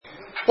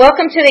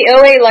Welcome to the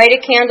OA Light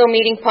a Candle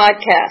Meeting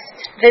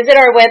podcast.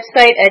 Visit our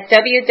website at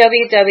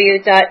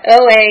www.oalaig.org,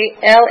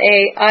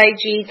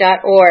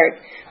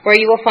 where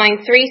you will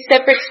find 3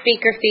 separate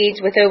speaker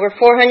feeds with over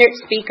 400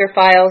 speaker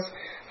files,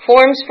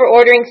 forms for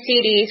ordering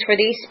CDs for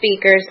these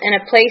speakers, and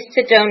a place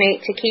to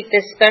donate to keep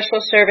this special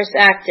service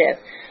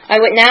active.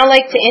 I would now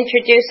like to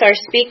introduce our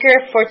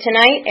speaker for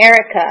tonight,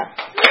 Erica.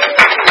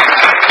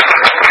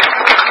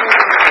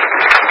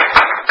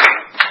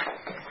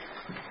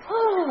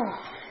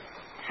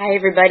 Hi,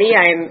 everybody.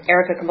 I'm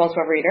Erica, compulsive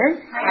overeater.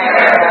 Hi,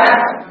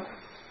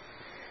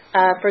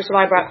 Erica. First of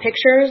all, I brought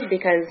pictures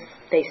because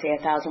they say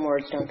 1,000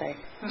 words, don't they?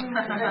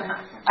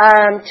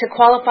 To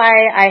qualify,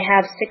 I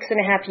have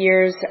 6.5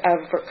 years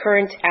of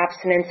current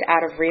abstinence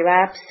out of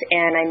relapse,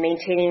 and I'm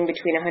maintaining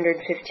between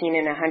 115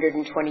 and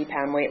 120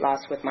 pound weight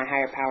loss with my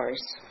higher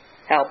powers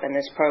help in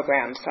this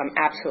program. So I'm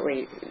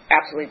absolutely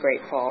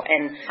grateful.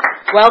 And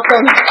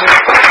welcome.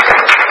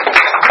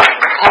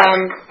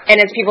 And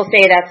as people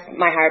say, that's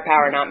my higher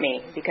power, not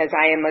me, because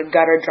I am a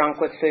gutter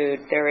drunk with food.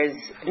 There is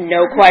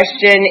no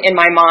question in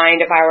my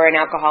mind if I were an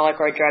alcoholic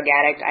or a drug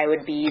addict, I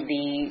would be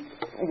the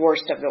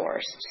worst of the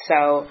worst.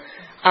 So,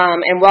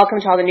 and welcome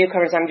to all the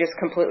newcomers. I'm just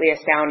completely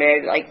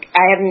astounded. Like,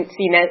 I haven't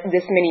seen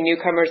this many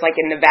newcomers, like,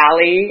 in the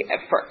Valley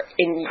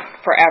in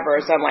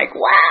forever. So I'm like,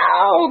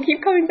 wow,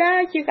 keep coming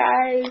back, you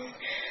guys.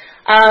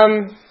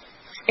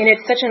 And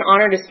it's such an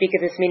honor to speak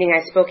at this meeting.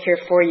 I spoke here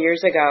 4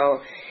 years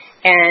ago,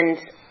 and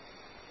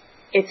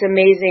it's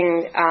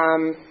amazing.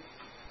 I'm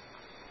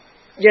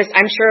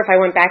sure if I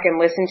went back and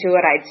listened to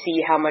it, I'd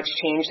see how much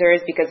change there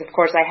is, because of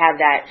course I have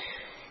that,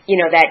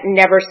 that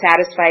never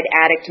satisfied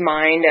addict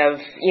mind of,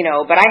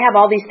 but I have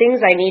all these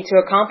things I need to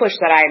accomplish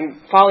that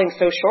I'm falling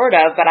so short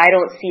of, but I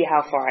don't see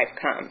how far I've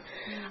come.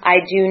 I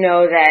do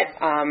know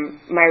that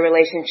my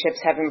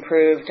relationships have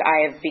improved.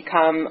 I have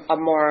become a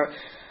more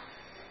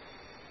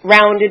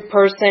rounded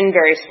person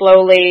very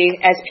slowly.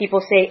 As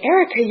people say,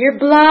 Erica, you're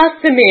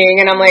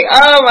blossoming. And I'm like,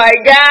 oh my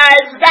God,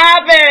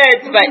 stop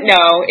it. But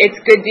no, it's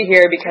good to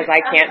hear because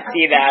I can't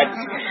see that.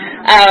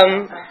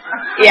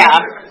 Yeah,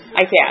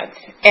 I can't.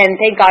 And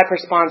thank God for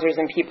sponsors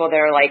and people that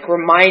are like,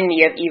 remind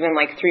me of even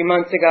like 3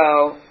 months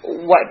ago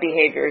what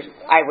behaviors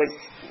I was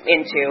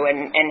into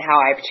and how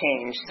I've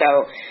changed.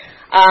 So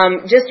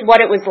just what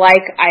it was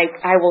like,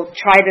 I will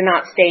try to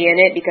not stay in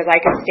it because I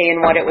can stay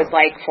in what it was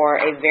like for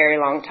a very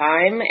long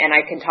time, and I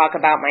can talk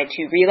about my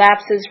 2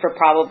 relapses for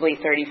probably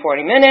 30,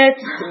 40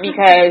 minutes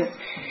because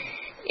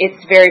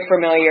it's very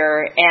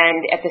familiar,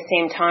 and at the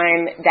same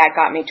time, that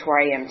got me to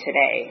where I am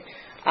today.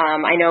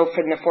 I know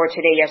from the For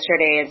Today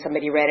yesterday, and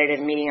somebody read it at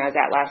a meeting I was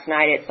at last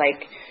night, it's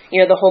like,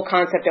 the whole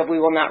concept of we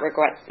will not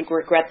regret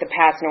the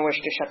past nor wish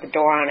to shut the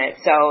door on it.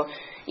 So,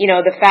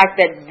 the fact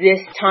that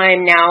this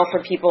time now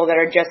for people that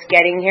are just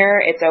getting here,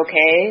 it's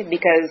okay,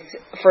 because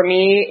for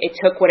me, it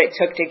took what it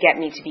took to get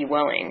me to be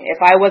willing. If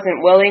I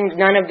wasn't willing,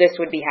 none of this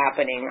would be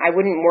happening. I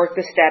wouldn't work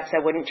the steps. I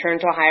wouldn't turn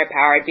to a higher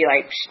power. I'd be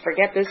like,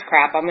 forget this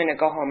crap. I'm going to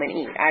go home and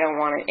eat. I don't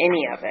want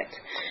any of it.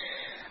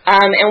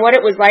 And what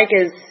it was like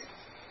is,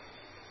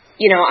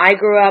 I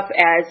grew up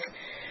as,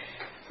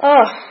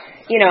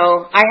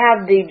 I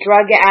have the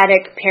drug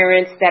addict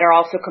parents that are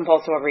also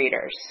compulsive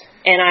overeaters.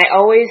 And I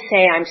always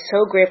say I'm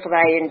so grateful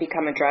that I didn't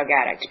become a drug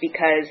addict,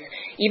 because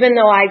even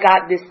though I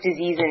got this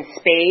disease in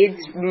spades,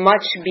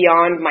 much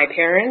beyond my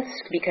parents,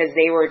 because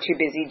they were too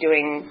busy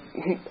doing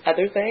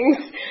other things,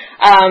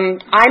 I'm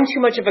too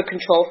much of a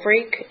control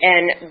freak,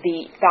 and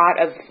the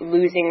thought of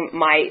losing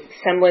my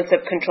semblance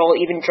of control,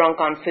 even drunk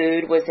on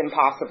food, was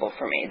impossible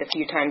for me. The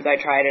few times I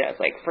tried it, I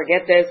was like,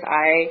 forget this,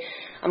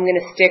 I'm going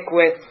to stick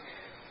with,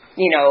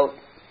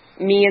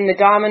 me and the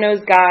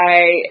Domino's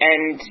guy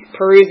and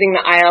perusing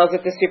the aisles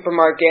at the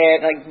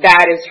supermarket, like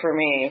that is for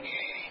me.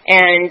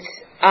 And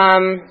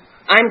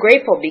I'm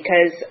grateful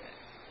because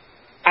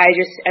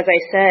as I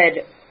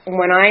said,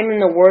 when I'm in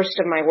the worst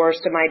of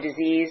my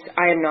disease,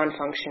 I am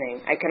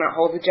non-functioning. I cannot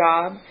hold a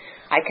job.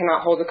 I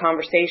cannot hold a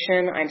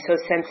conversation. I'm so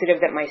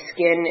sensitive that my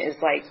skin is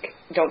like,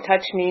 don't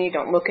touch me,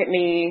 don't look at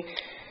me.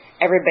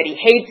 Everybody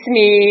hates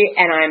me,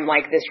 and I'm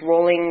like this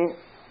rolling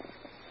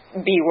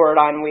B-word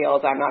on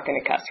wheels. I'm not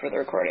going to cuss for the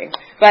recording.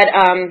 But,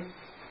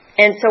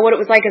 and so what it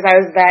was like is I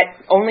was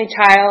that only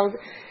child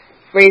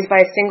raised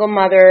by a single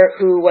mother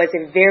who was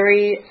a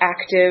very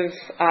active,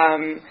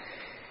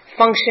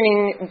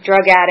 functioning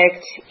drug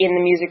addict in the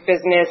music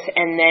business,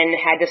 and then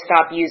had to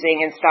stop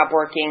using and stop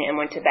working and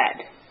went to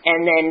bed.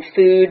 And then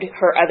food,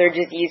 her other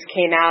disease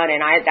came out,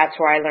 and that's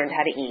where I learned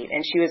how to eat.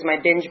 And she was my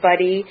binge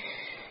buddy.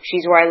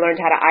 She's where I learned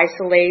how to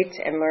isolate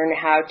and learn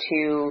how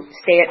to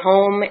stay at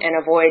home and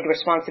avoid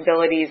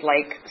responsibilities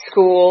like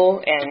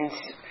school and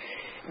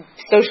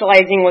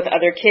socializing with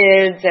other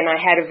kids, and I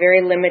had a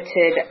very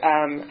limited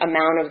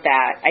amount of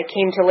that. I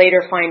came to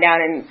later find out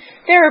in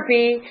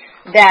therapy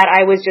that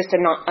I was just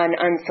an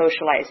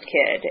unsocialized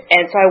kid.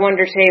 And so I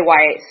wonder today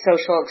why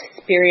social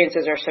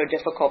experiences are so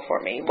difficult for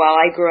me. Well,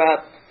 I grew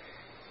up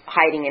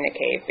hiding in a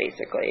cave,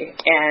 basically.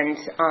 And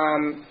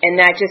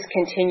that just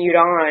continued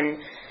on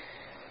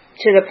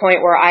to the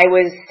point where I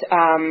was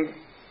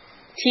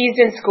teased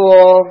in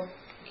school,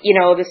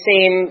 the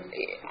same.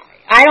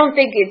 I don't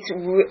think it's.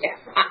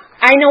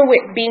 I know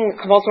being a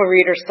compulsive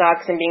reader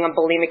sucks and being a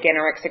bulimic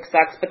anorexic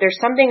sucks, but there's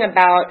something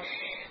about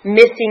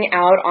missing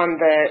out on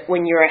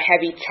when you're a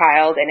heavy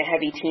child and a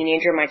heavy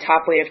teenager. My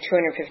top weight of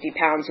 250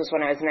 pounds was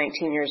when I was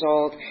 19 years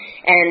old.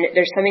 And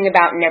there's something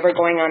about never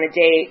going on a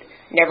date,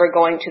 never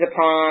going to the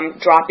prom,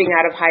 dropping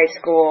out of high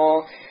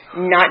school,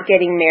 not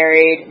getting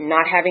married,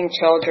 not having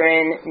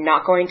children,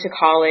 not going to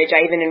college.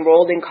 I even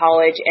enrolled in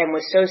college and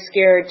was so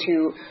scared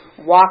to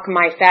walk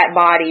my fat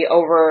body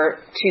over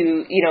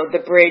to,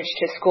 the bridge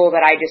to school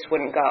that I just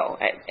wouldn't go.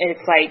 And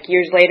it's like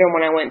years later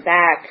when I went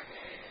back,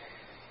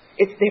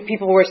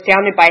 people were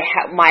astounded by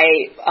my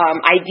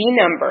ID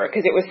number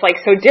because it was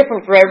like so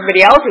different for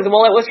everybody else's.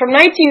 Well, it was from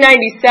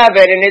 1997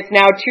 and it's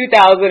now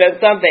 2000 and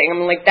something.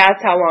 I'm like,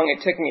 that's how long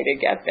it took me to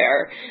get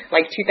there,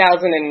 like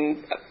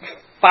 2005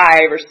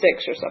 or 6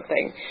 or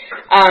something.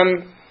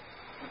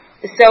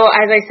 So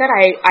as I said,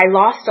 I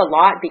lost a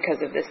lot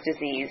because of this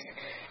disease.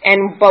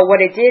 But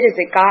what it did is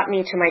it got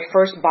me to my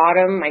first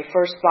bottom. My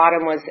first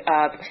bottom was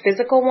a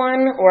physical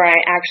one where I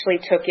actually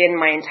took in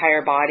my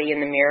entire body in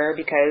the mirror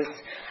because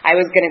I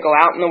was going to go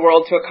out in the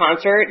world to a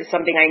concert,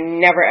 something I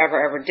never, ever,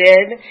 ever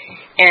did.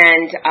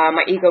 And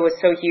my ego was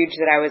so huge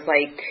that I was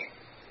like,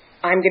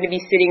 I'm going to be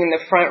sitting in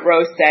the front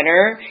row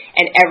center,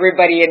 and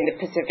everybody in the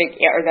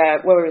Pacific, or the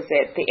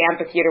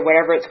amphitheater,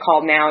 whatever it's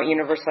called now,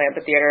 Universal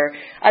Amphitheater,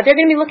 they're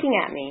going to be looking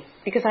at me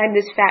because I'm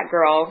this fat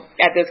girl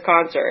at this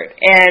concert.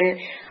 And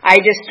I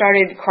just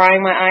started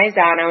crying my eyes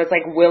out, and I was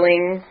like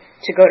willing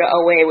to go to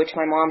OA, which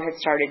my mom had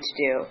started to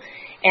do.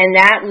 And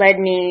that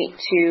led me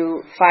to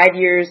 5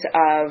 years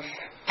of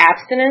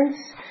abstinence.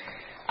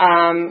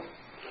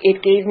 It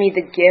gave me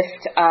the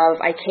gift of,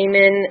 I came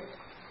in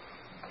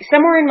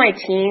somewhere in my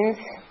teens.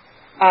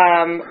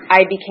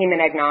 I became an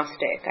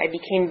agnostic. I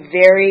became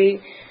very,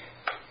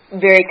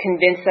 very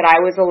convinced that I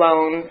was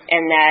alone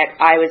and that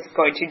I was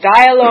going to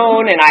die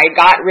alone, and I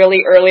got really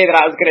early that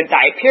I was going to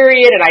die,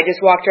 period, and I just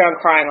walked around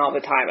crying all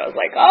the time. I was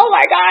like, oh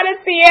my God,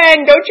 it's the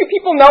end. Don't you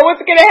people know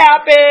what's going to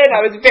happen?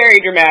 I was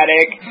very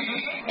dramatic.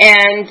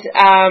 And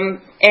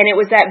it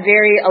was that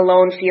very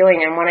alone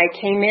feeling. And when I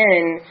came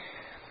in,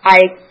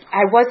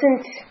 I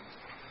wasn't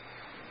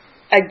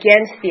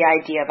against the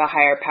idea of a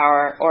higher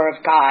power or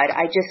of God.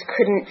 I just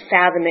couldn't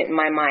fathom it in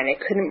my mind. I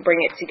couldn't bring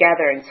it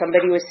together. And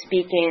somebody was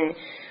speaking,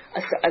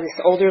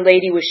 this older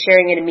lady was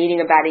sharing at a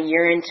meeting about a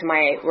year into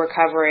my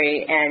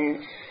recovery,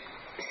 and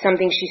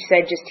something she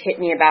said just hit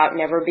me about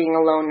never being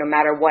alone. No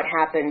matter what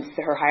happens,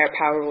 her higher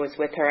power was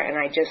with her,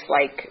 and I just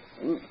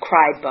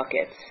cried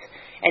buckets.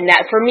 And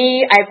that, for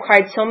me, I've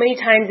cried so many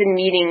times in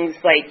meetings,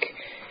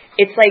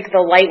 it's like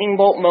the lightning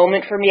bolt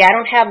moment for me. I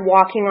don't have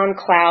walking on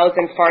clouds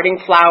and farting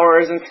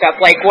flowers and stuff.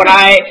 Like when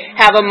I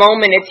have a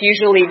moment, it's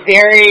usually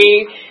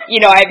very,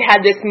 I've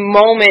had this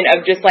moment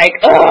of just like,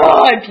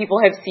 oh, and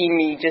people have seen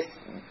me just,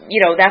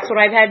 that's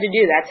what I've had to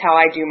do. That's how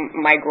I do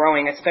my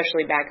growing,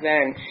 especially back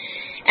then.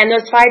 And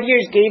those 5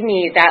 years gave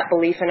me that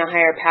belief in a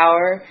higher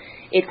power.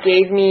 It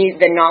gave me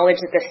the knowledge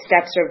that the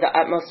steps are of the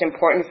utmost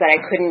importance, that I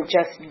couldn't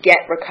just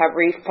get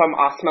recovery from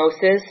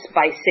osmosis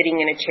by sitting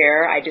in a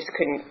chair. I just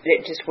couldn't,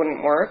 it just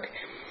wouldn't work.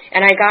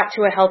 And I got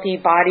to a healthy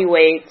body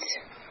weight,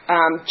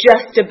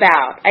 just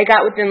about. I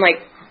got within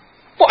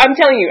I'm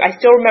telling you, I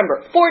still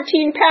remember,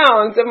 14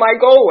 pounds of my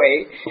goal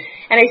weight.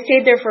 And I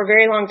stayed there for a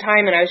very long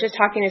time, and I was just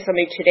talking to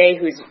somebody today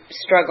who's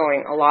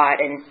struggling a lot,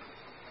 and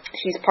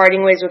she's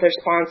parting ways with her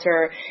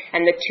sponsor,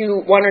 and the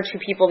one or two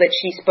people that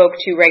she spoke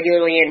to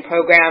regularly in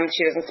programs,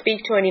 she doesn't speak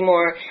to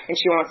anymore, and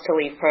she wants to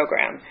leave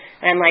program.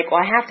 And I'm like,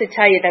 well, I have to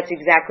tell you, that's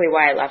exactly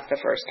why I left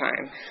the first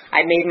time.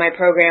 I made my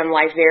program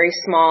life very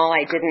small.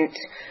 I didn't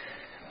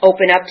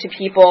open up to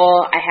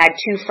people. I had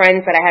 2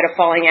 friends that I had a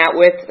falling out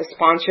with, a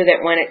sponsor that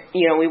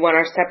we went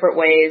our separate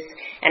ways,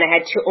 and I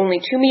had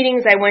only 2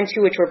 meetings I went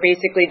to, which were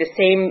basically the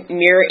same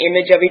mirror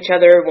image of each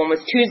other. One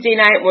was Tuesday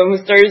night, one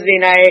was Thursday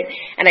night,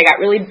 and I got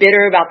really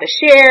bitter about the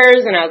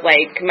shares, and I was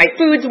like, my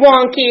food's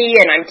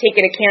wonky, and I'm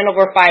taking a candle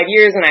for 5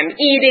 years, and I'm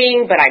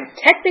eating, but I'm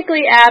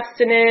technically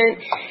abstinent,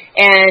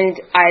 and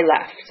I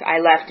left. I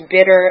left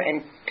bitter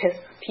and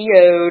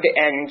PO'd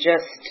and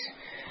just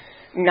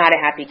not a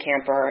happy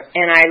camper.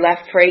 And I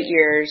left for 8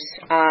 years.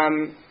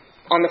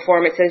 On the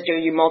form it says, do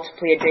you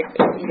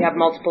have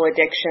multiple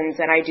addictions?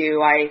 And I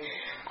do. I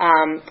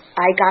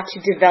got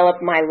to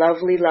develop my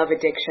lovely love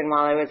addiction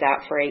while I was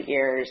out for 8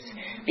 years.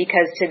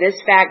 Because to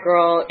this fat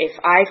girl, if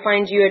I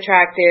find you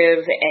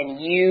attractive and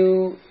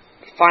you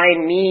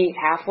find me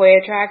halfway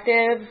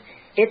attractive,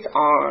 it's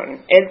on.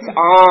 It's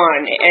on.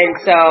 And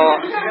so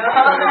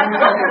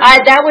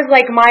that was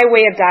like my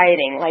way of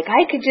dieting. Like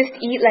I could just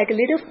eat like a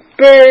little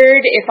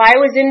bird. If I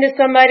was into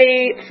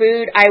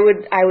food, I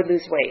would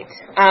lose weight.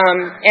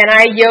 And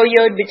I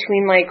yo-yoed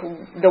between like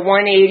the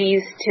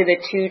 180s to the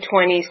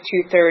 220s,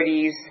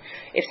 230s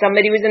If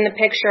somebody was in the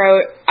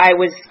picture, I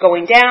was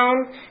going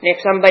down, and if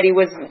somebody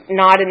was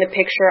not in the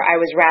picture, I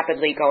was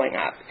rapidly going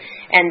up.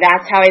 And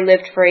that's how I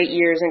lived for 8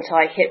 years until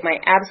I hit my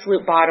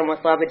absolute bottom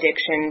with love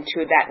addiction.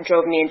 That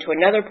drove me into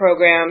another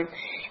program,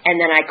 and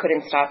then I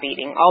couldn't stop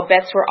eating. All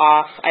bets were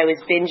off. I was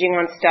binging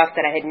on stuff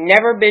that I had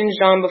never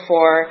binged on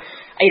before.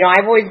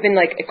 I've always been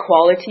like a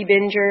quality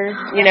binger,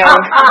 And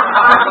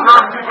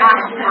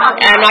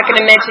I'm not going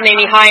to mention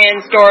any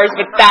high-end stores,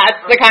 but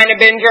that's the kind of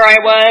binger I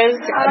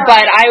was.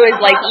 But I was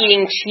like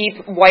eating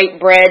cheap white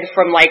bread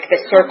from like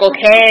the Circle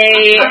K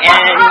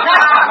and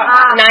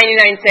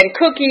 99-cent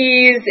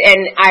cookies,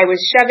 and I was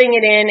shoving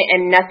it in,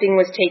 and nothing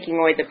was taking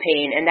away the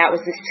pain. And that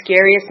was the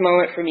scariest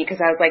moment for me, because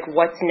I was like,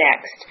 what's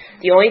next?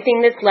 The only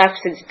thing that's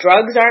left, since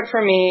drugs aren't for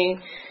me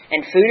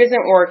and food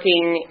isn't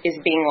working, is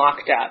being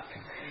locked up.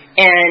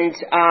 And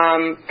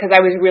because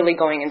I was really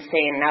going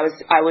insane, and I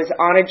was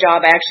on a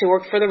job. I actually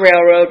worked for the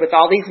railroad with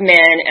all these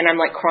men, and I'm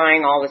like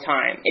crying all the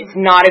time. It's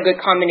not a good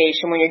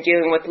combination when you're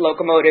dealing with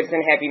locomotives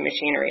and heavy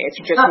machinery.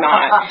 It's just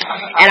not.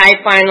 And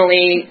I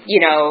finally,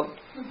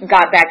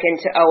 got back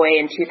into OA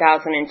in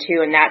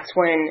 2002, and that's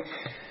when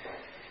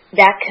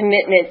that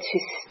commitment to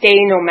stay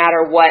no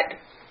matter what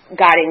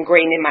got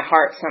ingrained in my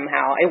heart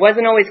somehow. It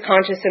wasn't always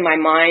conscious in my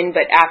mind,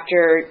 but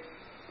after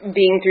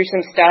being through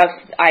some stuff,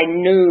 I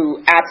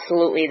knew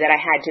absolutely that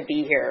I had to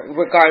be here,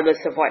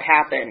 regardless of what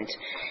happened.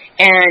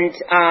 And,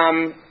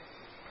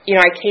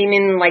 I came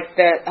in like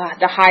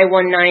the high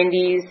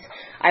 190s.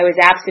 I was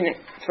abstinent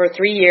for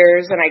 3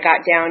 years, and I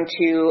got down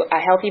to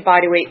a healthy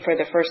body weight for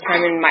the first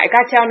time I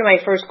got down to my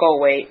first goal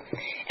weight.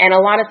 And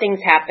a lot of things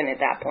happened at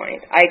that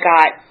point.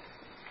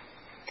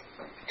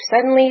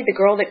 Suddenly the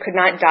girl that could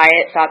not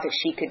diet thought that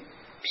she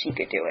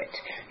could do it.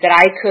 That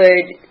I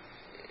could,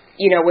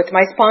 with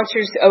my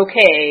sponsors,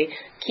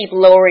 keep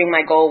lowering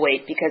my goal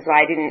weight because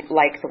I didn't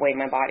like the way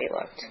my body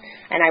looked.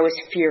 And I was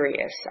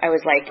furious. I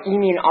was like, you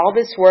mean all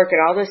this work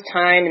and all this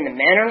time, and the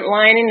men aren't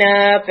lining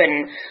up,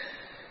 and,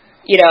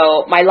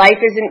 my life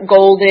isn't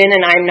golden,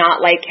 and I'm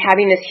not, like,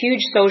 having this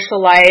huge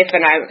social life,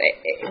 and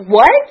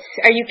what?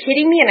 Are you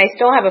kidding me? And I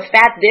still have a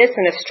fat this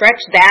and a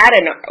stretch that,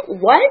 and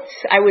what?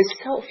 I was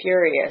so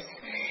furious.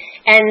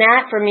 And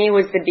that, for me,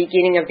 was the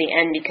beginning of the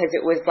end, because it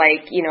was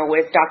like,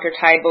 with Dr.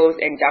 Tybos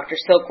and Dr.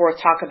 Silkworth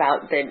talk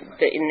about in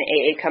the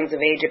AA Comes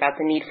of Age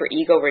about the need for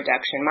ego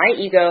reduction. My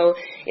ego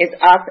is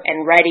up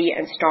and ready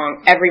and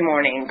strong every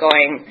morning,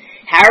 going,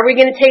 how are we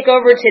going to take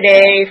over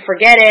today?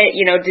 Forget it,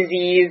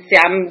 disease.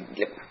 I'm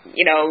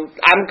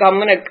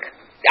going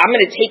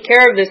to take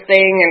care of this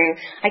thing, and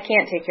I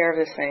can't take care of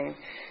this thing,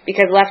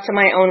 because left to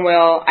my own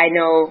will, I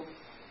know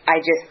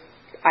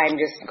I'm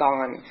just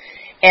gone.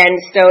 And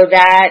so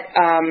that,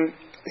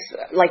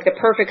 like the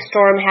perfect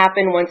storm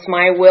happened once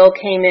my will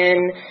came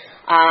in.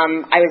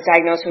 I was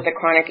diagnosed with a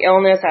chronic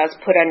illness. I was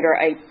put under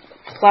a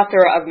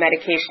plethora of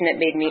medication that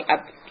made me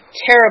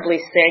terribly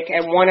sick.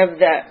 And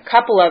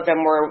couple of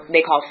them were,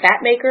 they call fat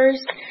makers.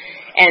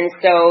 And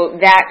so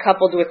that,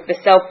 coupled with the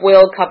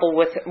self-will, coupled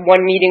with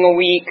 1 meeting a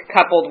week,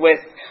 coupled with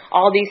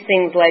all these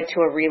things, led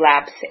to a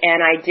relapse.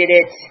 And I did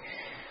it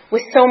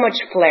with so much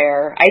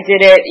flair. I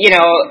did it,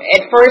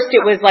 at first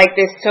it was like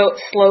this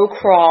slow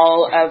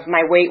crawl of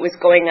my weight was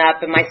going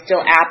up. Am I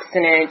still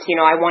abstinent?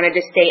 I wanted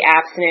to stay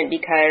abstinent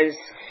because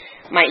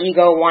my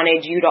ego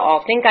wanted you to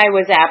all think I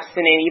was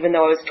abstinent, even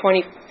though I was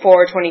 25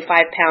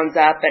 pounds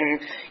up. And,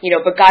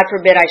 but God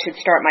forbid I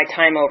should start my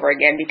time over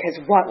again, because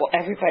what will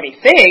everybody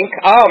think?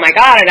 Oh my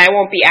God, and I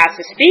won't be asked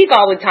to speak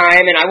all the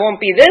time, and I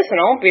won't be this, and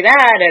I won't be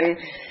that,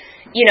 and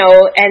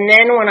and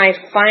then when I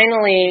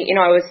finally,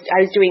 I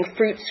was doing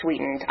fruit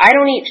sweetened. I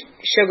don't eat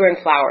sugar and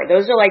flour.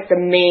 Those are like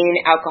the main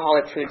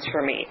alcoholic foods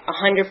for me,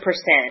 100%.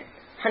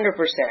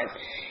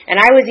 And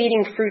I was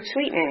eating fruit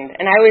sweetened,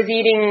 and I was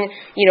eating,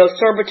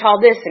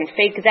 sorbitol this and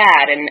fake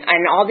that, and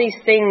all these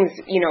things,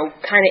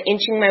 kind of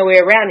inching my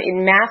way around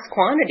in mass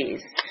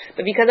quantities.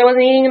 But because I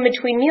wasn't eating in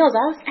between meals,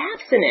 I was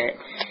abstinent.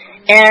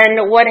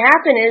 And what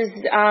happened is,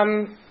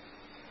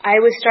 I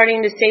was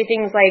starting to say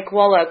things like,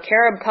 well, a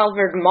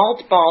carob-covered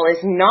malt ball is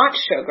not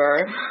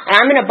sugar, and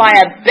I'm going to buy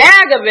a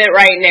bag of it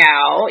right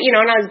now,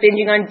 and I was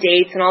binging on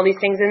dates and all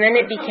these things, and then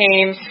it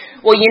became,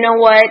 well, you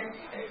know what,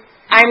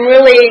 I'm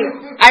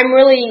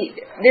really,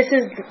 this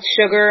is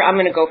sugar, I'm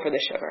going to go for the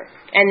sugar.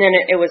 And then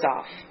it was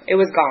off. It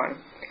was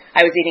gone.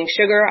 I was eating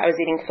sugar, I was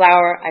eating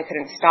flour, I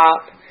couldn't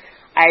stop.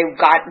 I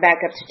got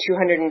back up to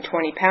 220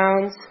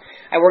 pounds.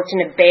 I worked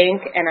in a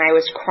bank, and I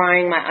was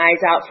crying my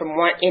eyes out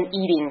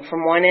eating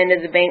from one end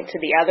of the bank to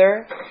the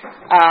other.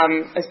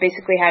 I was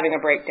basically having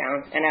a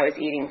breakdown, and I was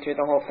eating through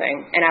the whole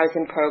thing. And I was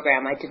in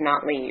program. I did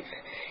not leave.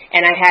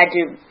 And I had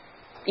to,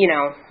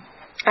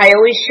 I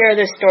always share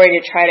this story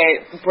to try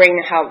to bring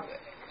how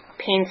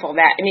painful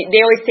that,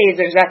 they always say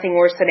there's nothing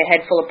worse than a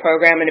head full of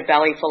program and a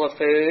belly full of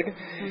food.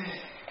 Mm-hmm.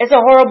 It's a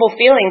horrible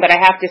feeling, but I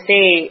have to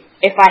say,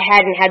 if I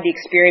hadn't had the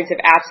experience of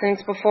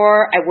abstinence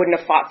before, I wouldn't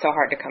have fought so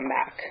hard to come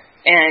back.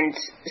 And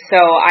so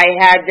I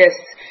had this,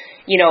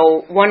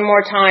 one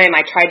more time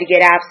I tried to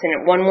get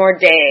abstinent, one more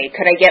day.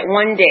 Could I get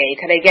 1 day?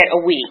 Could I get a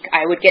week?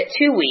 I would get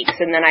 2 weeks,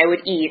 and then I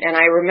would eat. And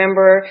I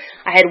remember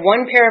I had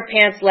 1 pair of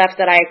pants left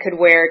that I could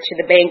wear to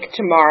the bank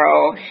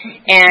tomorrow.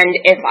 And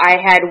if I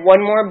had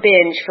one more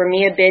binge, for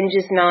me a binge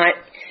is not,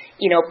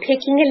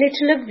 picking a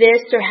little of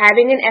this or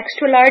having an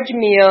extra large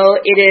meal.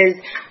 It is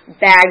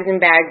bags and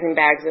bags and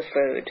bags of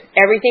food.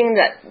 Everything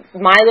that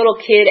my little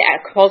kid at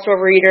compulsive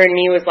overeater in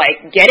me was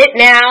like, get it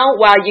now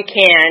while you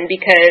can,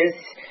 because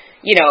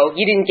you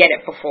didn't get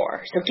it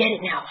before. So get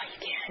it now while you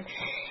can.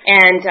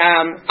 And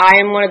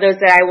I am one of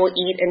those that I will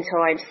eat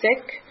until I'm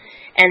sick,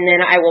 and then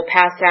I will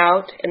pass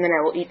out, and then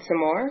I will eat some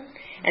more,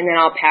 and then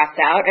I'll pass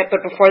out. But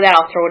before that,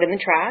 I'll throw it in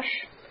the trash,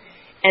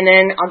 and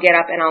then I'll get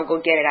up and I'll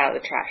go get it out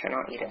of the trash, and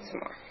I'll eat it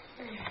some more.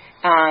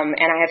 And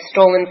I have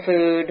stolen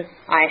food.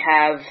 I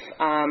have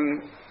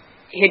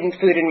hidden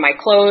food in my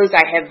clothes.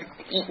 I have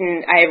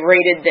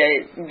raided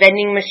the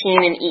vending machine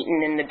and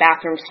eaten in the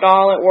bathroom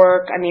stall at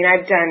work. I mean,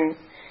 I've done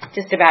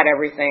just about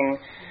everything.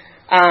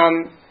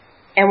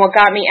 And what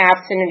got me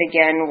abstinent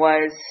again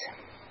was,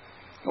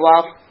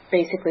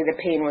 basically the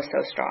pain was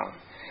so strong.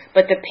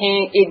 But the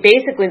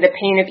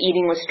pain of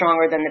eating was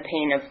stronger than the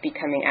pain of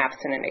becoming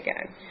abstinent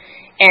again.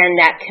 And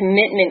that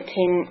commitment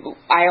came,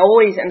 I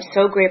always am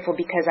so grateful,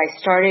 because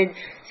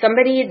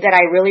somebody that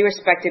I really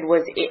respected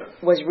was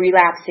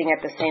relapsing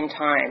at the same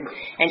time.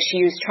 And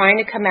she was trying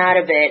to come out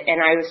of it,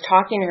 and I was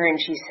talking to her, and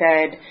she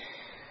said,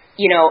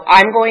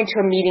 I'm going to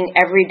a meeting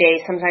every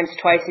day, sometimes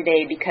twice a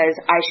day, because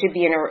I should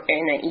be in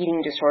an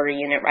eating disorder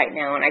unit right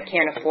now, and I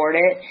can't afford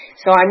it.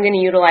 So I'm going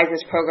to utilize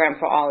this program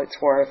for all it's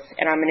worth,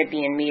 and I'm going to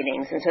be in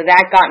meetings. And so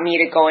that got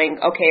me to going,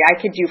 okay, I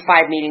could do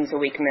 5 meetings a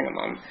week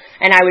minimum.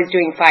 And I was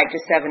doing 5 to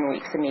 7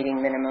 weeks a meeting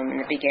minimum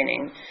in the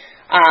beginning.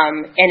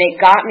 And that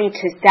got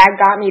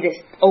me to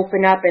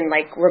open up and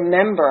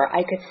remember.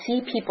 I could see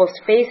people's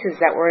faces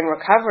that were in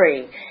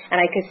recovery, and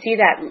I could see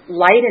that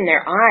light in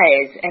their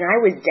eyes, and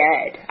I was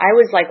dead. I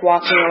was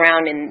walking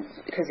around in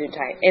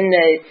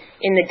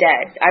the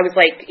dead. I was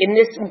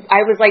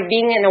like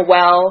being in a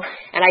well,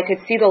 and I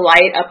could see the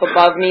light up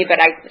above me, but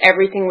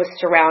everything was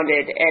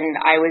surrounded, and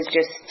I was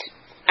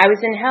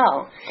in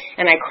hell.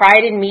 And I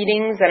cried in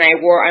meetings, and I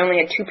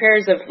only had 2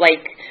 pairs of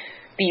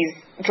these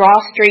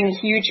drawstring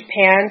huge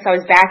pants. I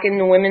was back in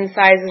the women's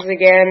sizes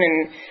again,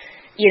 and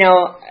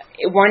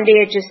one day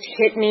it just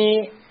hit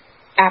me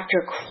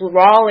after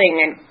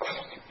crawling and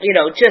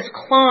just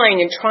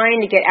clawing and trying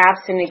to get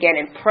abstinent again,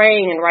 and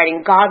praying and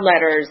writing God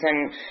letters,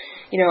 and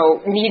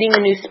needing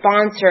a new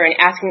sponsor and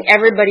asking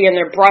everybody and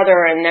their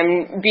brother, and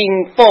them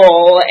being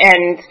full.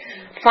 And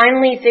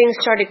finally things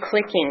started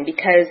clicking,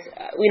 because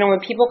when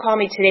people call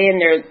me today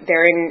and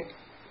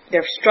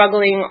they're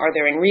struggling or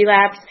they're in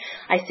relapse,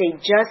 I say,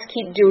 just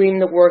keep doing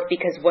the work,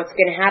 because what's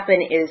going to happen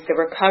is the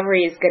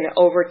recovery is going to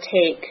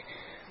overtake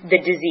the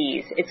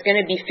disease. It's going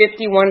to be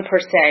 51%.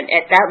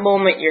 At that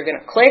moment, you're going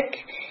to click,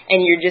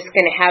 and you're just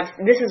going to have,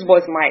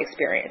 was my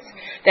experience,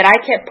 that I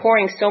kept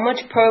pouring so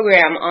much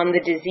program on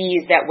the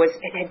disease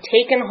it had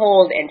taken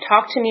hold and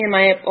talked to me in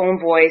my own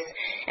voice,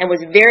 and was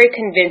very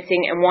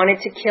convincing and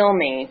wanted to kill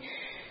me.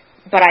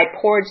 But I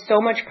poured so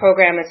much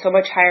program and so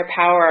much higher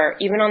power,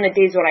 even on the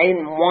days when I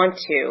didn't want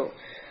to,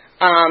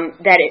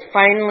 that it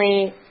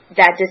finally,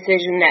 that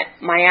decision that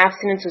my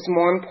abstinence was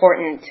more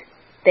important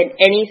than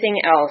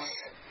anything else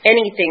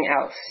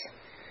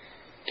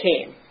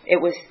came. It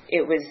was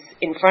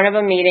in front of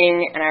a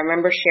meeting, and I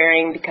remember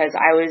sharing, because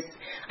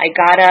I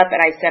got up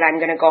and I said, I'm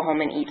going to go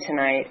home and eat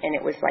tonight, and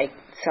it was like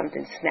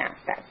something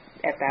snapped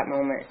at that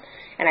moment.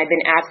 And I've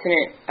been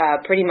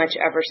abstinent pretty much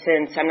ever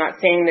since. I'm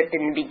not saying that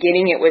in the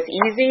beginning it was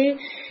easy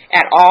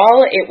at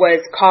all. It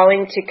was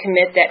calling to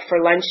commit that for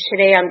lunch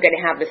today I'm going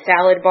to have the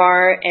salad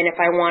bar, and if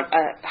I want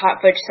a hot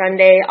fudge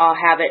sundae, I'll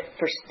have it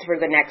for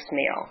the next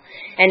meal.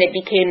 And it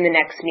became the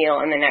next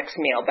meal and the next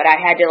meal. But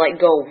I had to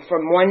go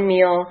from one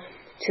meal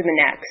to the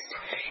next.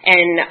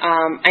 And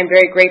I'm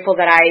very grateful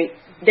that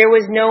there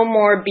was no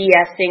more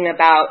BSing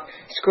about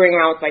screwing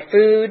around with my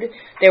food.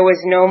 There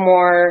was no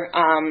more...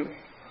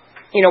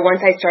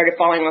 once I started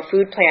following a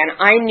food plan,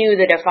 I knew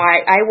that if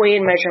I weigh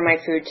and measure my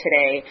food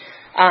today,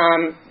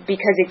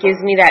 because it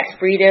gives me that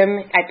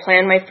freedom. I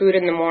plan my food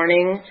in the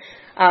morning.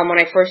 When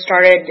I first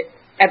started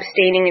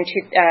abstaining in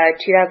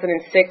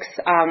 2006,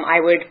 I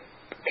would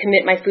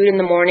commit my food in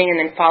the morning and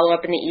then follow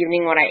up in the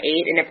evening what I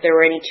ate. And if there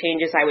were any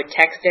changes, I would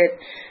text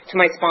it to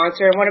my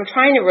sponsor. And what I'm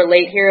trying to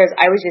relate here is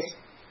I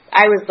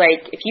was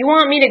like, if you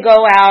want me to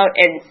go out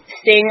and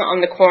sing on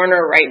the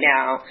corner right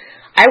now,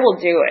 I will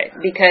do it,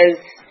 because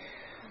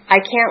I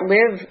can't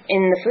live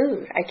in the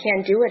food. I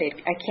can't do it.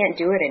 I can't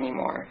do it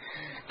anymore.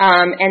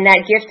 And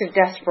that gift of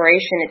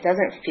desperation, it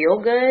doesn't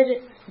feel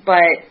good,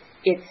 but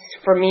it's,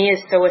 for me,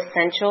 is so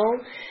essential,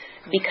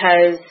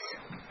 because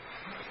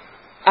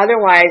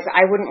otherwise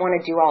I wouldn't want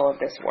to do all of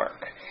this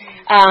work.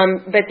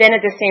 But then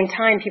at the same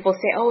time, people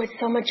say, oh, it's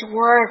so much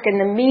work,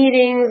 and the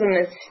meetings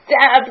and the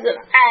steps,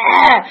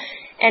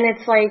 and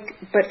it's like,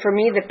 but for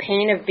me, the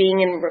pain of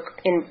being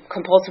in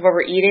compulsive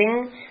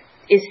overeating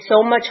is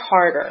so much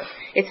harder.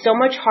 It's so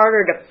much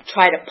harder to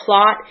try to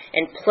plot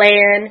and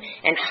plan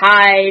and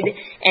hide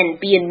and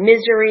be in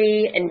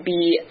misery and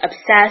be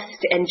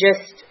obsessed and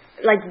just,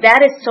 like,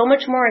 that is so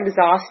much more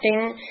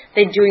exhausting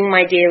than doing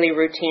my daily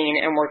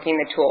routine and working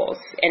the tools.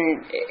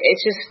 And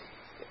it's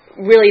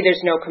just, really,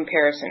 there's no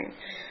comparison.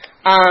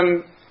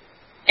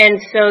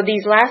 And so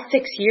these last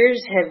 6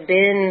 years have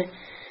been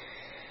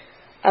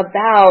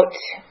about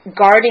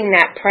guarding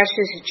that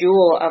precious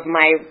jewel of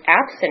my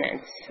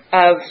abstinence,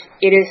 of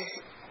it is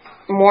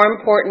more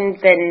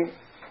important than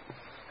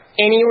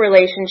any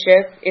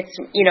relationship. It's,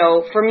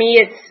 for me,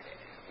 it's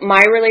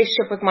my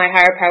relationship with my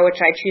higher power, which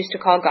I choose to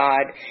call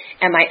God,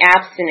 and my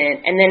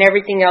abstinent, and then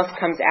everything else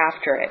comes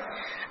after it.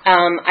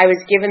 I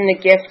was given the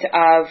gift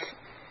of,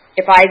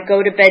 if I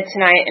go to bed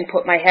tonight and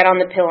put my head on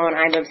the pillow and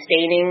I'm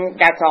abstaining,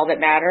 that's all that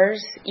matters.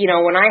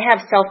 When I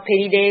have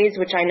self-pity days,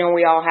 which I know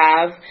we all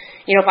have,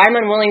 if I'm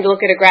unwilling to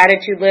look at a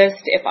gratitude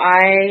list, if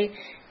I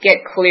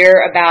get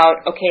clear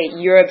about, okay,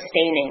 you're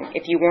abstaining.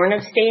 If you weren't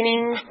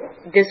abstaining,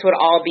 this would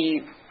all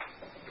be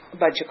a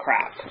bunch of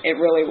crap. It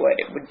really would.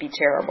 It would be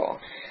terrible.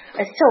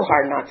 It's so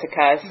hard not to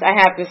cuss, I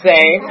have to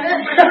say.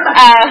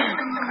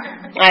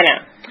 I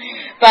know.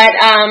 But,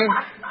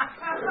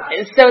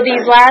 so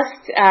these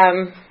last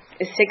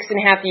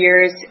 6.5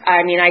 years,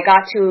 I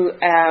got to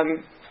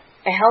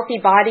a healthy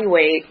body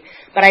weight,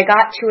 but I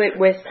got to it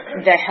with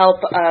the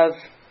help of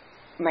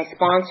my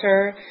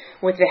sponsor,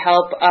 with the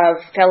help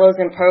of fellows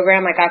in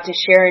program. I got to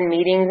share in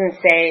meetings and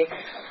say,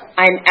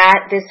 I'm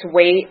at this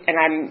weight and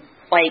I'm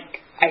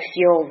like, I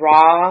feel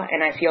raw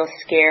and I feel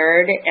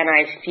scared and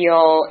I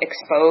feel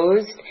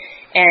exposed.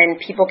 And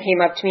people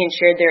came up to me and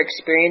shared their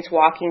experience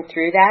walking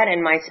through that.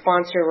 And my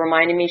sponsor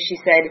reminded me, she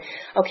said,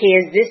 okay,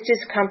 is this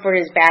discomfort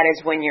as bad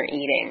as when you're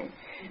eating?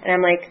 And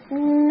I'm like,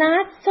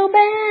 not so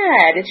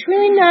bad. It's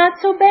really not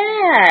so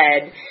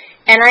bad.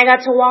 And I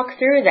got to walk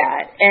through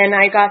that. And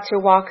I got to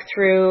walk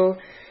through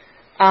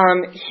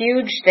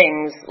huge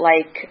things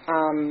like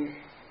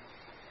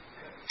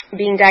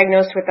being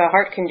diagnosed with a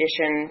heart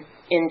condition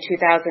in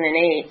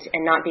 2008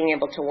 and not being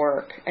able to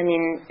work.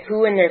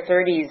 Who in their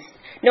 30s,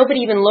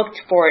 nobody even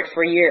looked for it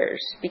for years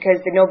because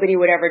nobody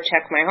would ever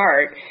check my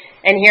heart.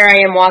 And here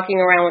I am walking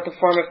around with a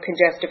form of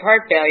congestive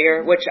heart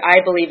failure, which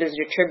I believe is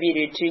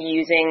attributed to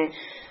using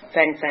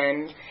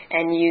fen-phen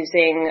and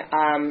using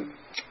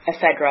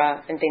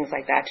ephedra and things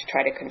like that to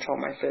try to control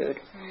my food.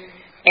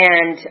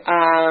 And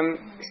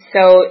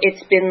so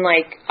it's been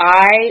like,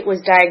 I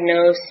was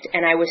diagnosed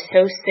and I was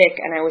so sick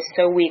and I was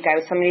so weak. I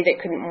was somebody that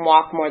couldn't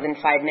walk more than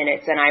 5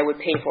 minutes, and I would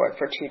pay for it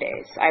for 2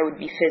 days. I would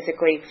be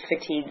physically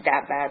fatigued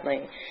that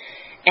badly.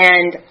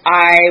 And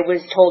I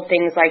was told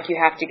things like, you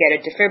have to get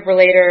a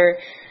defibrillator,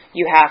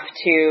 you have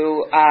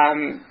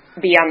to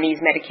be on these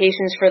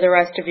medications for the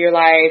rest of your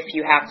life,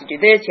 you have to do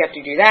this, you have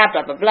to do that,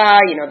 blah, blah, blah,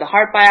 the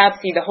heart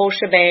biopsy, the whole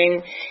shebang.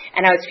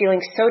 And I was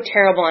feeling so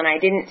terrible, and I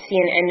didn't see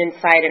an end in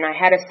sight. And I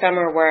had a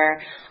summer where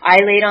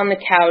I laid on the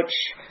couch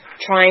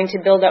trying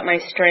to build up my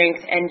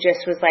strength and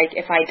just was like,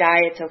 if I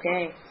die, it's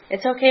okay.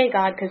 It's okay,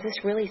 God, because this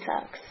really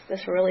sucks.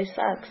 This really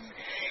sucks.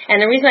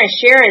 And the reason I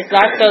share is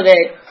not so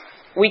that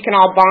we can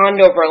all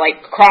bond over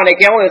like chronic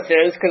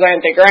illnesses because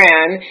aren't they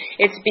grand.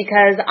 It's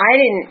because I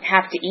didn't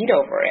have to eat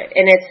over it.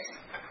 And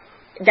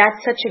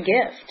that's such a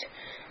gift,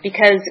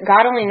 because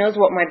God only knows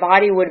what my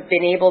body would have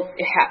been able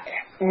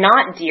to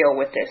not deal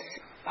with this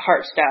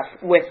heart stuff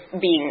with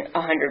being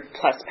 100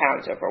 plus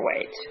pounds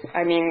overweight.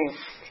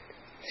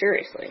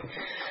 Seriously.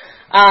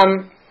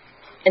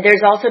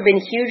 There's also been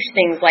huge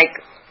things like,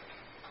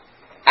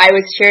 I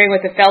was sharing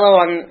with a fellow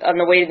on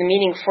the way to the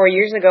meeting 4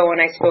 years ago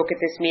when I spoke at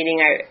this meeting.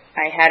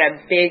 I had a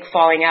big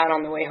falling out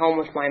on the way home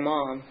with my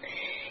mom.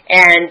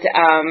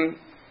 And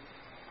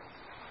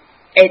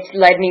it's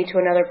led me to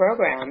another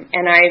program.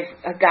 And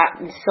I've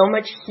gotten so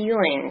much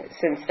healing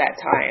since that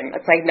time.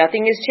 It's like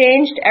nothing has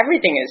changed.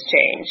 Everything has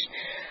changed.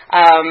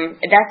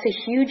 That's a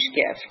huge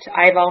gift.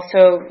 I've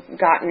also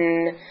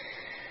gotten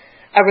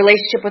a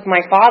relationship with my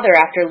father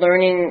after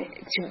learning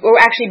to, or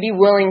actually be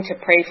willing to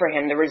pray for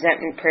him, the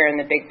resentment prayer in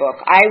the big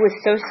book. I was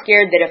so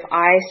scared that if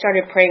I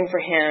started praying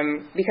for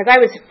him, because I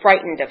was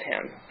frightened of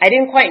him. I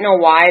didn't quite know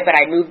why, but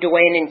I moved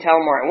away and didn't tell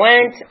him where I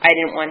went. I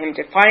didn't want him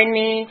to find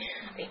me.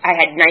 I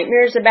had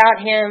nightmares about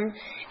him.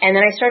 And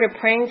then I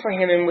started praying for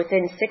him, and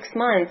within 6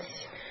 months,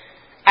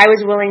 I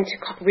was willing to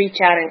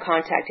reach out and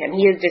contact him.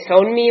 He has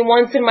disowned me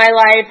once in my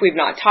life. We've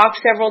not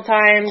talked several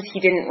times. He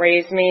didn't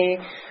raise me.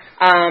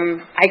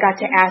 I got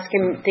to ask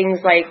him things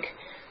like,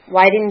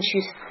 why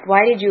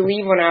did you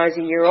leave when I was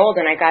a year old?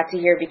 And I got to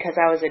hear, because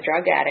I was a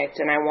drug addict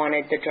and I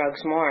wanted the drugs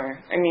more.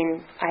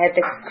 I had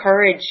the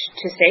courage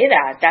to say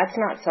that. That's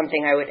not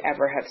something I would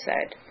ever have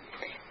said.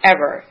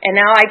 Ever. And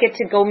now I get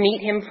to go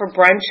meet him for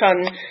brunch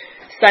on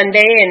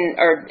Sunday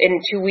or in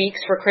 2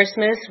 weeks for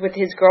Christmas with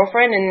his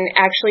girlfriend and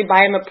actually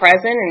buy him a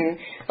present and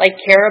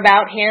care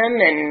about him.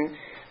 And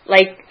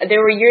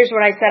there were years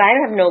when I said,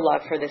 I have no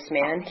love for this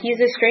man. He's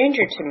a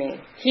stranger to me.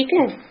 He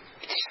can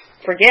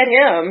forget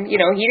him.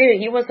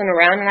 He wasn't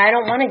around, and I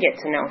don't want to get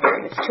to know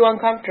him. It's too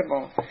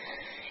uncomfortable.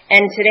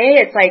 And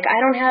today it's like,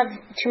 I don't have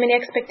too many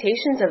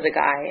expectations of the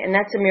guy, and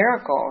that's a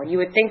miracle. You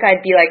would think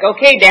I'd be like,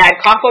 okay, Dad,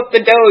 cough up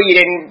the dough. You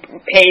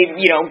didn't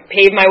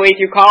pave my way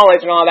through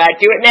college and all that.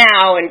 Do it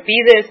now and be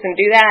this and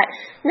do that.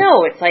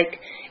 No, it's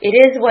like, it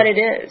is what it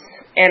is.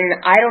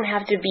 And I don't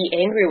have to be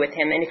angry with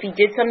him. And if he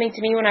did something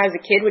to me when I was a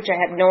kid, which I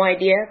have no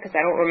idea because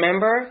I don't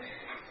remember,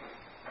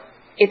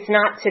 it's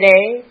not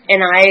today.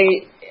 And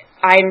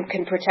I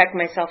can protect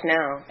myself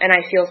now, and I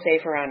feel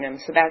safe around him.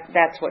 So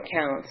that's what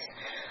counts.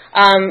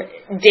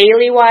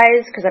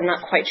 Daily-wise, because I'm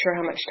not quite sure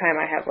how much time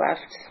I have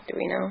left. Do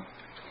we know?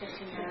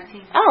 15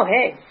 minutes. Oh,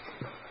 hey.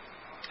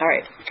 All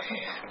right.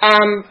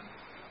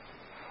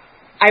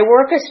 I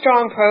work a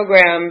strong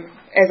program,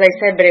 as I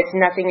said, but it's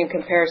nothing in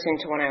comparison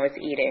to when I was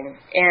eating.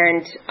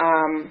 And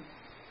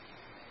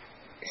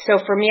so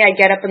for me, I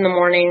get up in the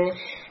morning,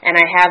 and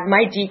I have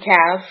my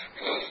decaf.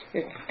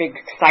 It's big,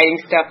 exciting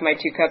stuff, my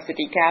 2 cups of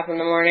decaf in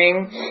the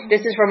morning.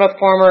 This is from a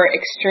former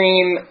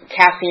extreme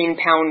caffeine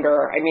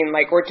pounder. I mean,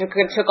 like, it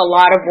took a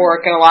lot of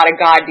work and a lot of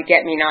God to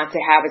get me not to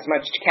have as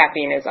much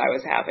caffeine as I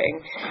was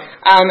having.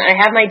 I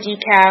have my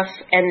decaf,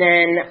 and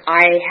then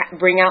I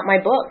bring out my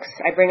books.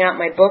 I bring out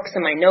my books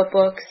and my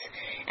notebooks,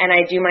 and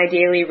I do my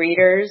daily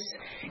readers.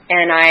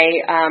 And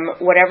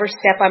whatever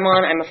step I'm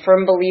on, I'm a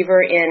firm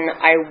believer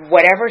in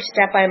whatever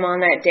step I'm on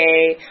that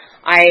day.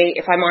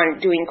 If I'm on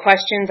doing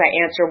questions, I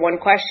answer one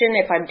question.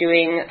 If I'm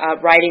doing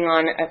writing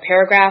on a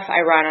paragraph,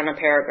 I write on a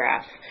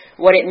paragraph.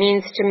 What it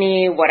means to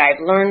me, what I've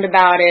learned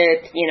about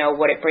it,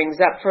 what it brings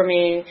up for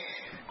me.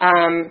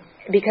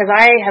 Because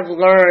I have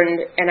learned,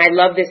 and I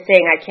love this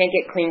saying, I can't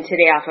get clean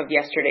today off of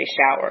yesterday's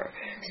shower.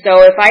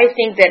 So if I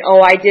think that,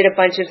 I did a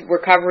bunch of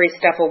recovery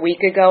stuff a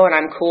week ago and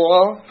I'm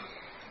cool,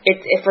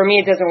 for me,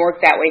 it doesn't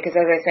work that way because,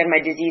 as I said, my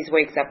disease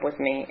wakes up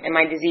with me. And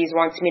my disease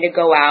wants me to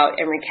go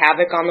out and wreak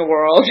havoc on the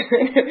world,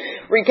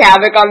 wreak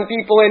havoc on the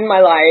people in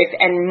my life,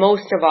 and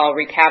most of all,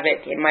 wreak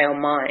havoc in my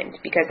own mind.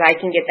 Because I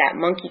can get that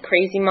monkey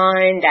crazy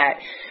mind that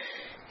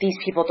these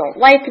people don't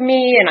like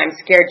me, and I'm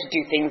scared to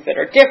do things that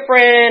are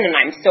different, and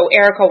I'm so,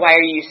 Erica, why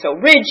are you so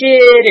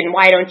rigid, and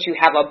why don't you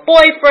have a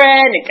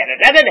boyfriend, and it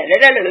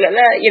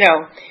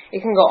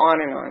can go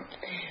on and on.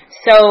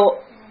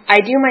 So I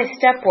do my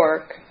step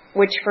work,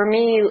 which for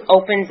me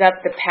opens up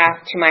the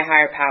path to my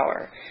higher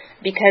power.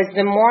 Because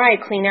the more I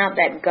clean out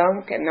that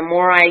gunk and the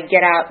more I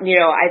get out,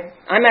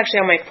 I'm actually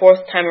on my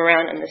 4th time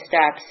around on the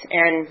steps.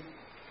 And,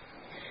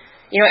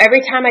 every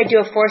time I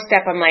do a 4th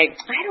step, I'm like,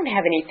 I don't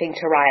have anything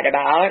to write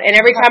about. And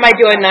every time I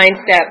do a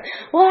 9th step,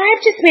 well,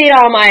 I've just made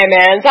all my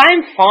amends.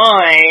 I'm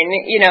fine,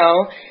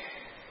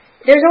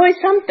 There's always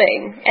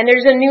something. And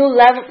there's a new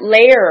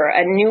layer,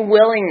 a new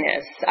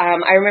willingness.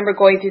 I remember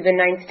going through the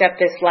 9th step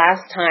this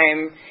last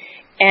time.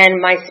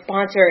 And my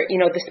sponsor,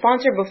 the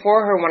sponsor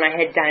before her when I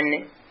had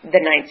done the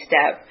 9th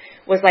step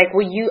was like,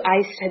 I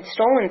had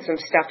stolen some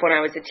stuff when I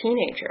was a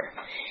teenager.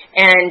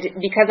 And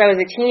because I was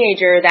a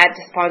teenager, that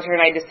sponsor and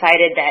I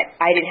decided that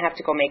I didn't have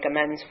to go make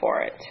amends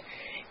for it.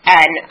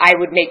 And I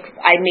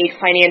made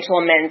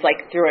financial amends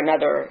like through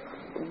another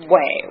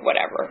way,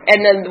 whatever.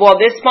 And then,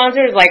 this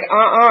sponsor is like,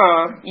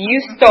 you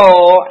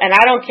stole, and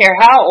I don't care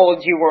how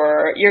old you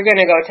were, you're going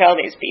to go tell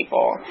these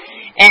people.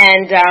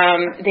 And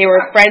they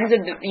were friends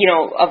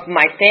of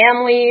my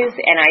family's,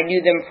 and I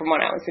knew them from when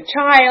I was a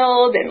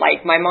child, and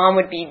like my mom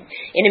would be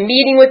in a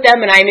meeting with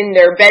them, and I'm in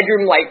their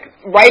bedroom like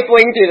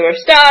rifling through their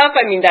stuff.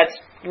 I mean, that's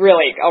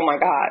really, oh my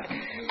God.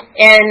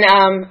 And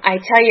I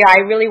tell you,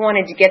 I really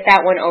wanted to get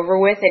that one over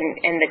with,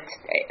 and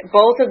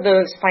both of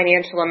those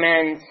financial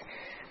amends,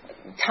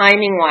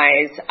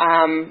 timing-wise,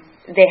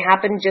 they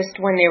happened just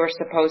when they were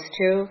supposed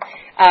to.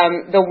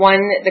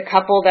 The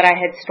couple that I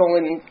had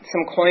stolen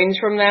some coins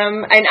from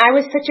them, and I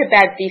was such a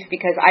bad thief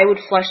because I would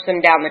flush them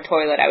down the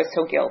toilet. I was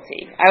so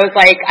guilty. I was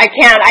like, I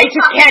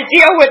just can't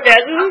deal with this.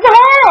 This is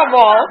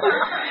horrible.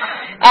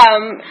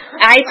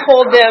 I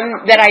told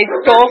them that I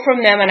stole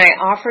from them, and I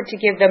offered to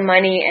give them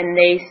money, and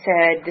they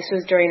said, this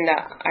was during the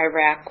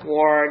Iraq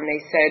War, and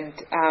they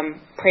said,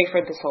 pray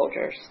for the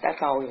soldiers.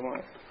 That's all we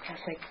want. I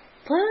was like,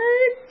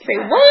 what? Say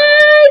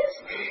what?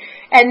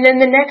 And then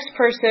the next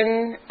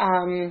person,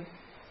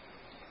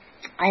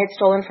 I had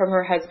stolen from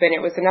her husband.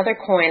 It was another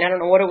coin. I don't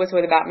know what it was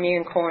with about me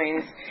and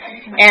coins.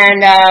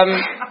 And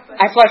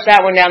I flushed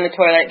that one down the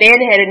toilet. They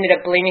had ended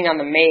up blaming on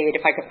the maid.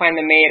 If I could find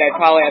the maid, I'd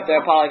probably have to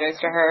apologize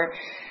to her.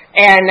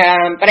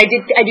 And but I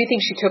do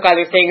think she took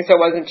other things, so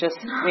it wasn't just,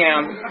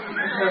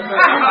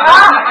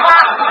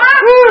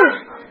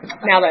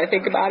 Now that I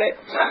think about it.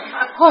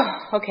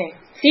 Oh, okay.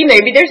 See,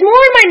 maybe there's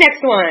more in my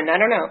next one. I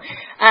don't know.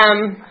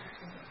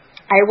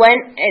 I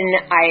went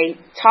and I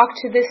talked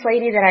to this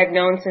lady that I've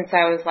known since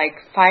I was like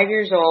 5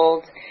 years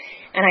old,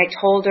 and I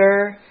told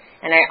her,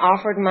 and I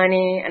offered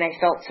money, and I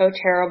felt so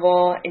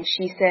terrible, and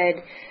she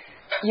said,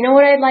 you know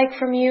what I'd like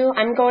from you?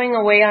 I'm going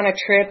away on a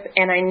trip,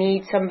 and I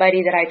need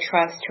somebody that I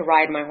trust to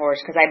ride my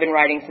horse, because I've been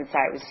riding since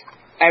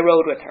I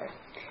rode with her.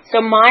 So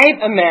my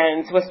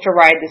amends was to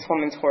ride this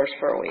woman's horse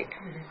for a week.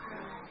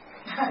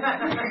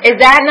 Is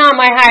that not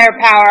my higher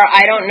power?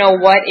 I don't know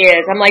what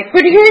is. I'm like,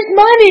 but here's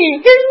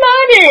money. Here's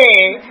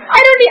money. I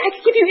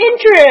can give you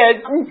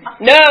interest.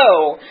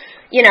 No.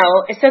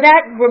 So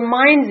that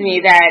reminds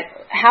me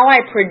that how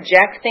I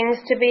project things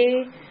to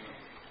be,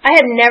 I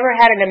have never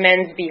had an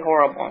amends be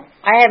horrible.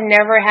 I have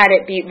never had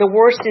it be, the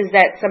worst is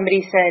that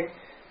somebody said,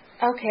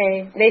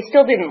 okay, they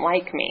still didn't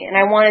like me. And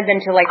I wanted them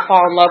to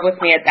fall in love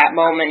with me at that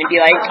moment and be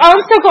like, oh,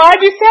 I'm so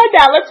glad you said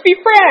that. Let's be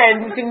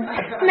friends. And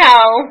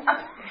no.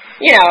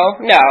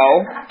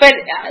 But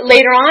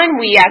later on,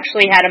 we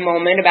actually had a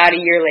moment about a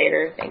year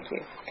later. Thank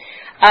you.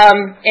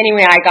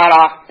 Anyway, I got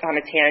off on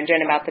a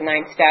tangent about the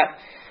 9th step.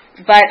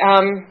 But,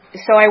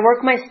 so I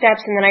work my steps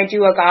and then I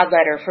do a God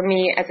letter. For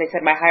me, as I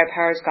said, my higher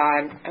power is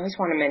God. I always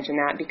want to mention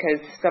that because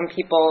some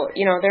people,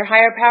 their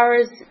higher power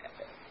is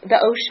the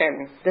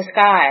ocean, the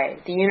sky,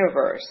 the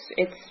universe.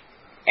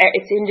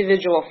 It's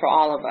individual for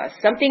all of us.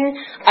 Something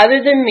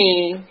other than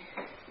me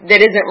that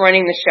isn't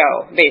running the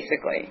show,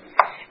 basically.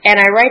 And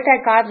I write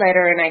that God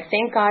letter and I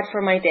thank God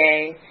for my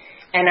day.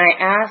 And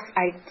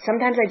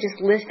sometimes I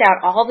just list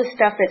out all the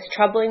stuff that's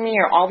troubling me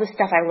or all the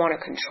stuff I want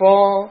to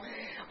control.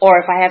 Or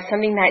if I have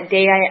something that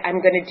day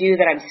I'm going to do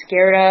that I'm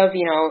scared of,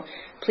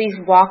 please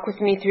walk with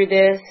me through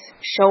this.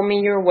 Show me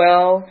your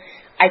will.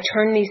 I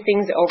turn these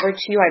things over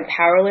to you. I'm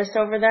powerless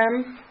over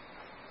them.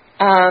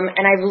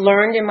 And I've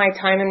learned in my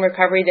time in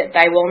recovery that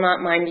thy will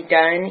not mine be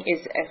done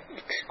is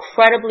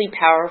incredibly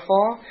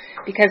powerful.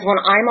 Because when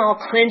I'm all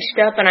clenched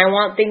up and I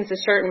want things a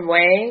certain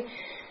way,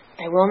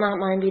 thy will not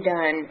mine be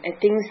done. And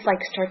things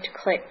start to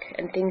click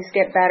and things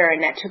get better.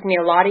 And that took me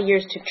a lot of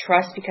years to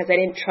trust because I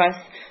didn't trust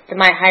that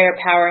my higher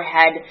power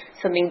had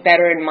something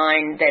better in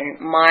mind than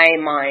my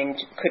mind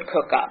could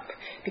cook up.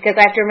 Because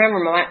I have to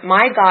remember,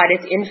 my God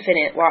is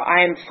infinite while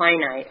I am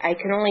finite. I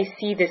can only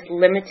see this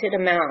limited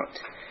amount.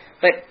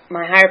 But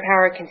my higher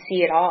power can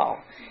see it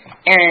all.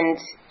 And,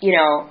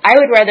 I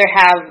would rather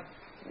have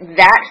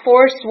that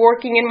force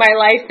working in my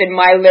life than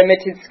my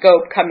limited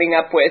scope coming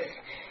up with,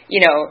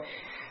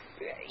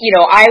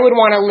 I would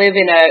want to live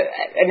in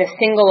a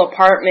single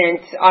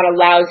apartment on a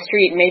loud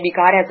street. Maybe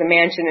God has a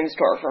mansion in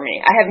store for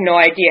me. I have no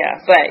idea.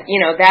 But,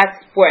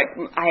 that's what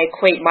I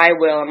equate my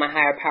will and my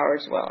higher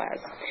power's will as.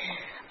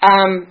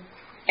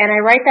 And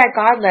I write that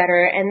God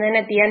letter, and then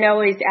at the end I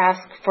always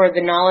ask for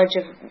the knowledge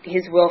of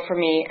His will for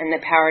me and the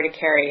power to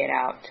carry it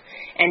out.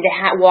 And to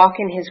walk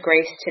in His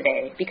grace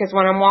today. Because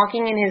when I'm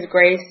walking in His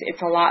grace,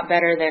 it's a lot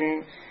better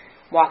than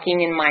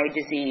walking in my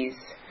disease.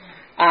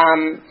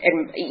 And,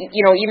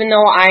 even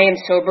though I am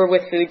sober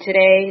with food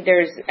today,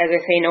 there's, as I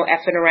say, no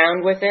effing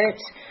around with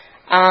it.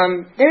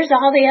 There's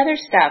all the other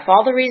stuff,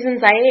 all the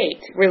reasons I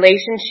ate.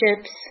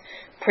 Relationships,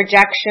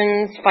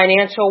 projections,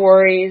 financial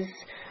worries,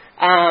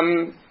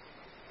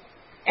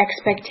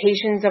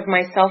 expectations of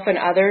myself and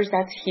others,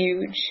 that's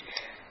huge.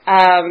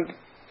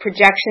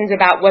 Projections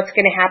about what's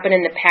going to happen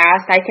in the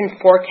past. I can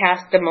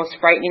forecast the most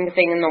frightening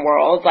thing in the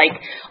world.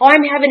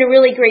 I'm having a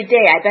really great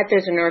day. I bet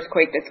there's an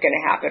earthquake that's going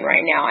to happen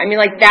right now.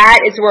 That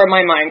is where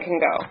my mind can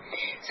go.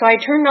 So I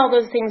turned all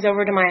those things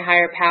over to my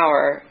higher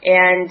power.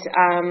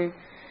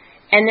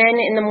 And then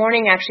in the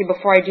morning, actually,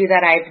 before I do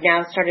that, I've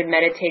now started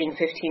meditating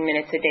 15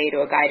 minutes a day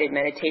to a guided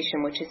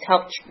meditation, which has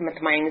helped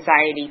with my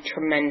anxiety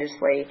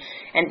tremendously.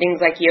 And things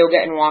like yoga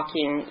and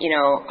walking,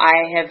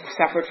 I have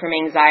suffered from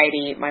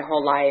anxiety my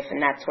whole life, and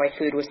that's why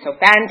food was so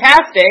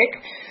fantastic.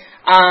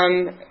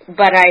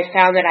 But I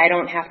found that I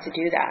don't have to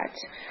do that.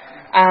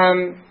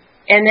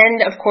 And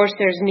then, of course,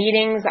 there's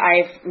meetings.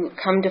 I've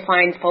come to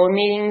find phone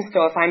meetings.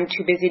 So if I'm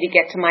too busy to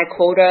get to my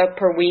quota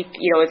per week,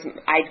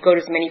 I go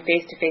to as many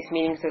face-to-face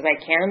meetings as I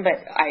can, but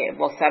I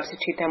will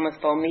substitute them with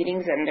phone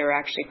meetings, and they're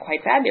actually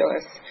quite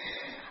fabulous.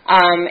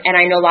 And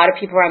I know a lot of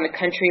people around the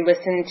country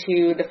listen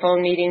to the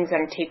phone meetings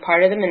and take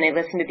part of them, and they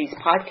listen to these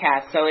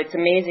podcasts. So it's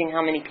amazing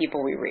how many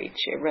people we reach.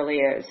 It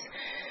really is.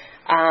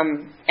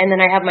 And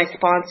then I have my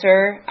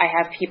sponsor. I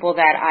have people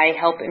that I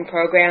help in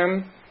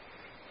program.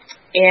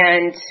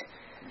 And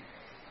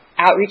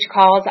outreach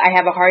calls, I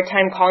have a hard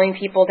time calling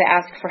people to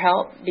ask for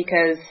help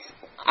because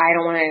I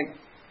don't want to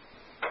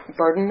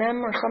burden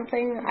them or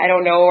something. I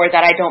don't know, or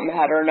that I don't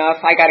matter enough.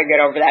 I got to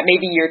get over that.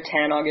 Maybe year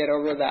 10 I'll get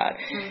over that.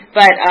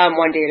 But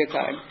one day at a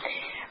time.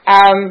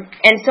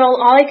 And so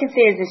all I can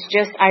say is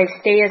I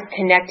stay as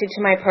connected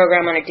to my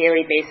program on a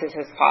daily basis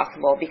as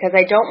possible because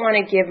I don't want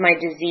to give my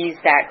disease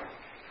that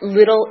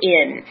little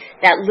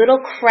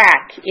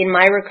crack in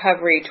my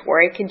recovery to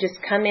where it can just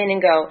come in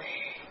and go,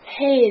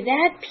 hey,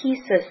 that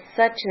piece of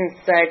such and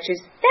such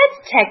that's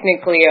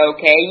technically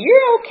okay.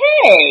 You're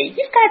okay.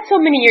 You've got so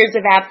many years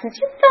of absence.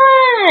 You're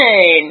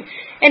fine.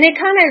 And it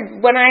kind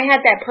of, when I had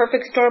that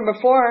perfect storm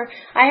before,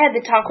 I had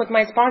to talk with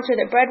my sponsor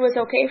that bread was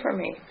okay for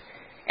me.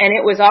 And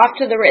it was off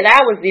to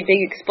that was the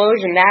big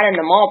explosion, that and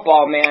the malt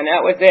ball, man.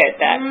 That was it.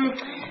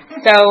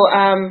 So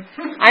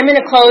I'm going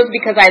to close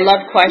because I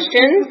love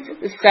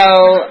questions. So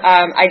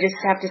I just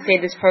have to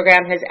say this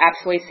program has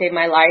absolutely saved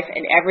my life,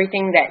 and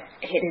everything that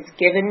it has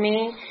given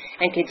me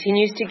and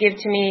continues to give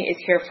to me is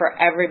here for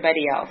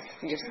everybody else.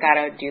 You just got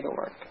to do the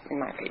work, in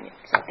my opinion.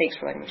 So thanks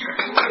for letting me share.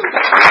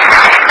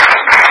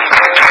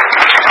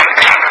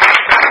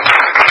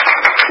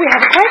 We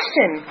have a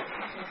question.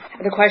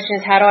 The question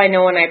is, how do I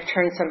know when I've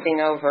turned something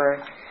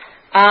over?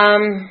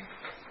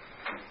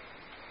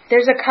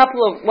 There's a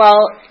couple of,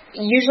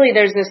 usually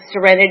there's a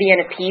serenity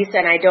and a peace,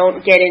 and I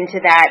don't get into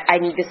that, I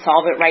need to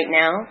solve it right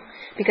now,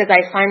 because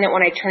I find that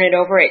when I turn it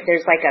over,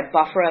 there's like a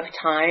buffer of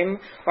time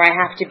where I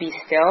have to be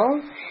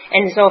still.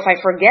 And so if I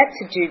forget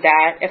to do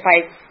that, if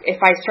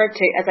I start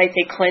to, as I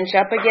say, clench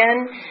up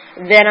again,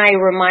 then I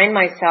remind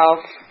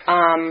myself,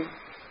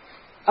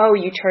 oh,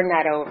 you turned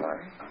that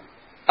over.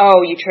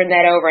 Oh, you turned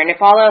that over. And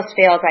if all else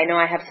fails, I know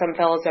I have some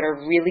fellows that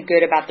are really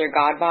good about their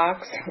God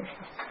box.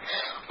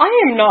 I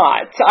am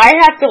not. So I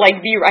have to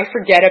I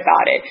forget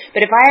about it.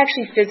 But if I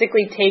actually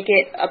physically take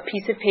a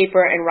piece of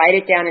paper and write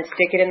it down and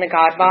stick it in the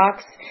God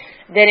box,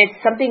 then it's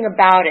something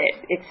about it.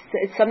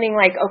 It's something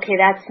like, okay,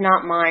 that's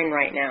not mine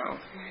right now.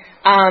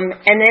 And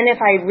then if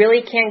I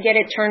really can't get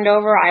it turned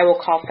over, I will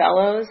call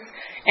fellows.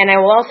 And I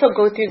will also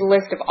go through the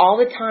list of all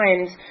the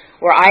times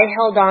where I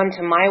held on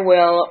to my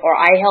will, or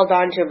I held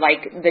on to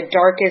the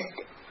darkest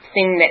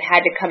thing that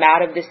had to come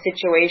out of this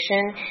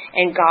situation,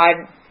 and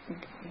God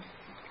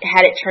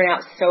had it turn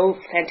out so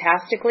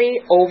fantastically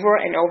over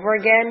and over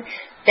again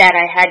that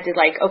I had to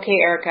okay,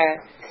 Erica,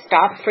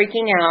 stop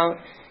freaking out.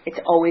 It's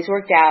always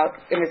worked out.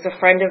 And as a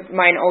friend of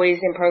mine always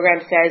in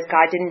program says,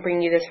 God didn't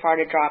bring you this far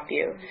to drop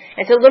you.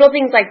 And so little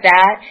things like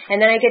that,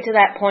 and then I get to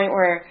that point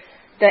where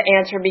the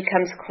answer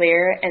becomes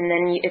clear, and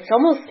then it's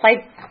almost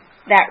like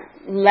that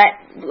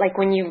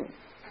when you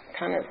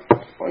kind of,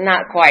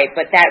 not quite,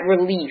 but that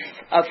relief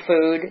of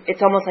food,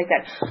 it's almost like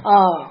that,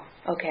 oh,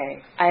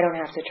 okay, I don't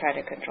have to try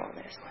to control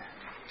this.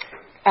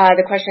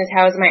 The question is,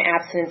 how is my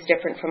abstinence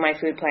different from my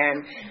food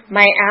plan?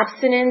 My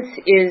abstinence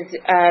is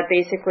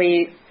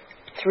basically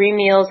 3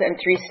 meals and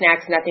 3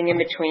 snacks, nothing in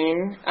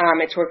between.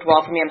 It's worked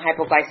well for me. I'm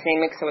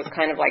hypoglycemic, so it's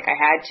kind of like I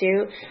had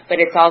to, but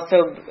it's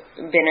also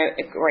been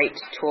a great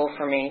tool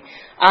for me.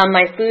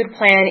 My food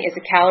plan is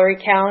a calorie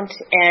count,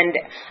 and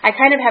I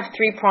kind of have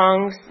 3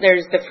 prongs.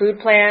 There's the food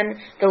plan,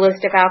 the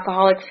list of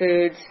alcoholic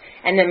foods,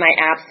 and then my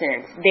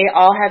abstinence. They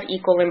all have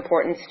equal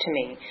importance to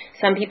me.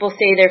 Some people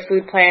say their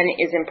food plan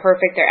is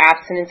imperfect, their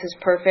abstinence is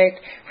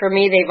perfect. For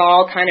me, they've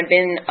all kind of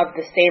been of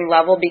the same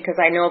level, because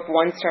I know if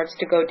one starts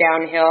to go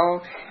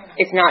downhill,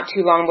 it's not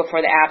too long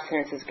before the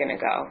abstinence is going to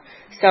go.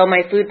 So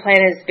my food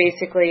plan is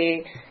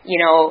basically,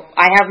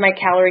 I have my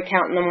calorie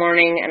count in the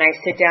morning, and I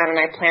sit down and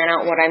I plan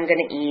out what I'm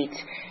going to eat.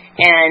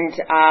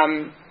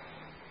 And,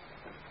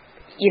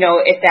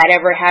 if that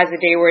ever has a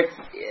day where it's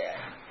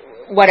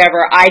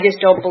whatever, I just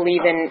don't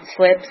believe in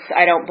slips.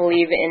 I don't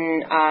believe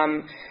in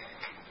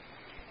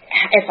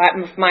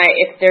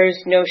if there's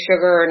no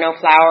sugar or no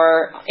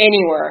flour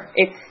anywhere,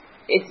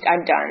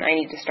 I'm done. I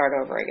need to start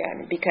over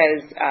again,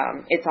 because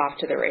it's off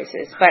to the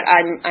races. But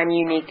I'm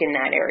unique in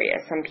that area.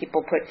 Some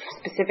people put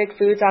specific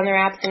foods on their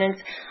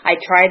abstinence. I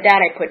tried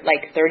that. I put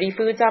 30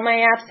 foods on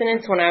my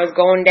abstinence when I was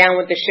going down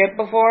with the ship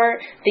before,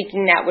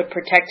 thinking that would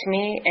protect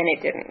me, and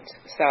it didn't.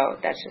 So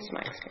that's just my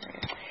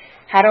experience.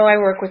 How do I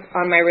work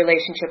on my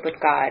relationship with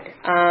God?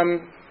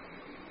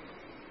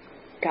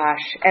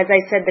 As I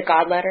said, the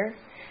God letter,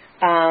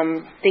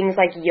 things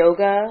like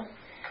yoga,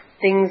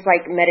 things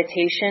like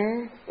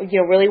meditation,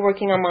 really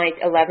working on my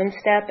 11th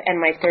step and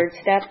my 3rd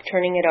step,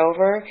 turning it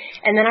over.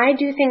 And then I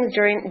do things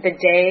during the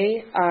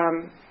day.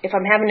 If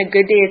I'm having a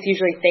good day, it's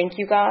usually thank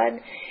you,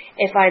 God.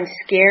 If I'm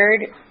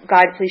scared,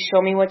 God, please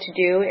show me what to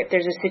do. If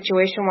there's a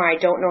situation where I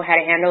don't know how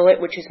to handle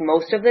it, which is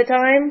most of the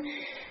time,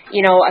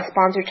 a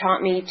sponsor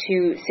taught me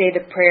to say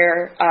the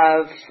prayer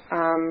of,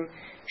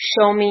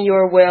 show me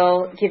your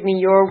will, give me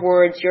your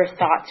words, your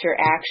thoughts, your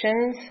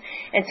actions.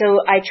 And so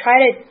I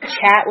try to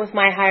chat with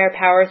my higher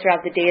power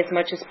throughout the day as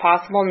much as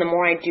possible. And the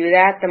more I do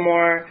that, the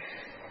more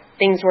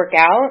things work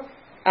out.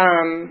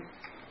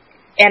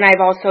 And I've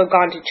also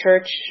gone to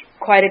church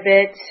quite a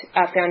bit.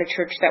 I found a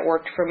church that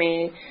worked for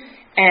me.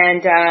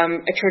 And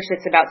a church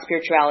that's about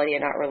spirituality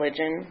and not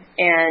religion.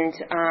 And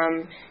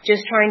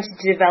just trying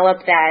to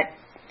develop that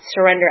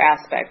surrender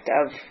aspect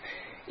of,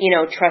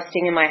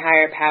 trusting in my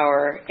higher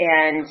power,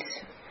 and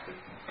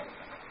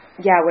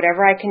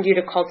whatever I can do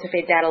to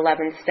cultivate that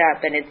 11th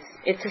step. And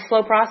it's a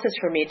slow process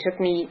for me. It took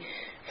me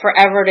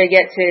forever to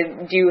get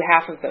to do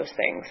half of those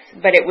things,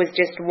 but it was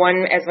just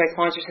one, as my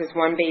sponsor says,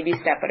 one baby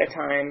step at a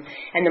time.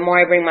 And the more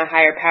I bring my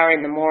higher power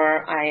in, the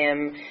more I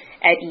am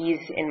at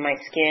ease in my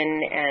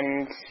skin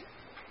and,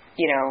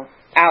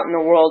 out in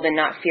the world, and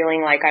not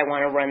feeling like I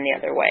want to run the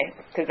other way,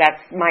 because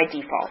that's my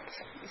default.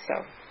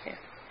 So, yeah.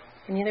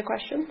 Any other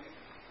questions?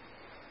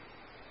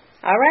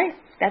 All right.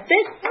 That's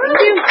it. Thank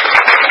you.